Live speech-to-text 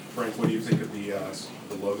Frank, what do you think of the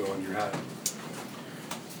logo on your hat?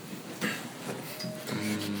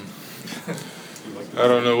 I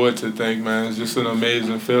don't know what to think, man. It's just an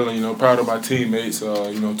amazing feeling. Proud of my teammates.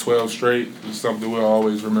 12 straight is something we'll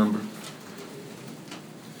always remember.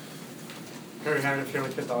 Harry, how did it feel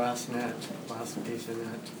like at the last piece of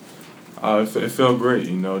net? It felt great,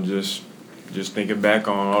 just thinking back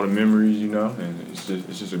on all the memories, and it's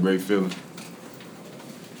just a great feeling.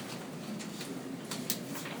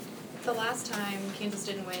 The last time Kansas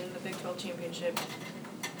didn't win the Big 12 championship,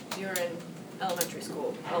 you were in elementary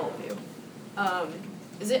school, all of you.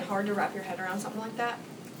 Is it hard to wrap your head around something like that?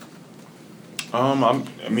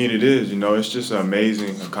 It is. It's just an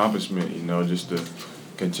amazing accomplishment. Just the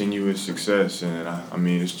continuous success, and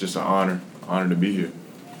it's just an honor to be here.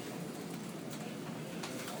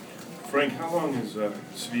 Frank, how long has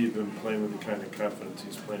Svi been playing with the kind of confidence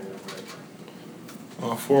he's playing with right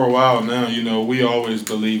now? For a while now, we always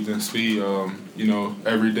believed in Svi.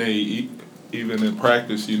 Every day, even in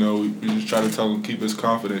practice, we just try to tell him keep his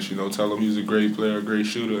confidence. Tell him he's a great player, a great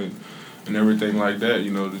shooter, and everything like that.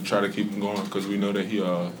 To try to keep him going because we know that he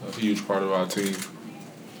a huge part of our team.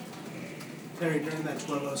 Harry, during that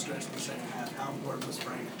 12-0 stretch in the second half, how important was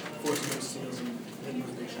Frank forcing those steals and hitting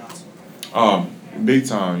those big shots? Big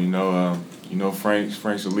time.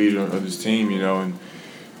 Frank's the leader of this team. And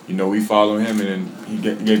we follow him, and then he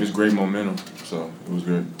gave us great momentum. So it was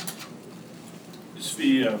good.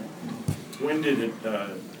 Svi, when did it?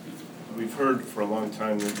 We've heard for a long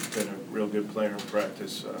time that you've been a real good player in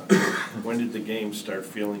practice. When did the game start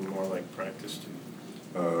feeling more like practice to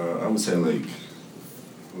you? I would say like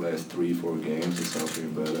last 3-4 games or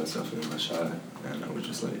something, but I started my shot, and I was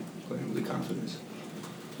just like playing with confidence.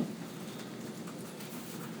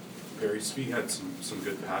 Barry, Svi had some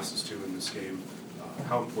good passes too in this game.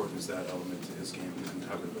 How important is that element to his game, and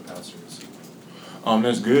how good of a passer is he?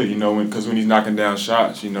 That's good, because when he's knocking down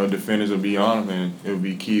shots, defenders will be on him, and it will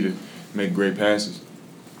be key to make great passes.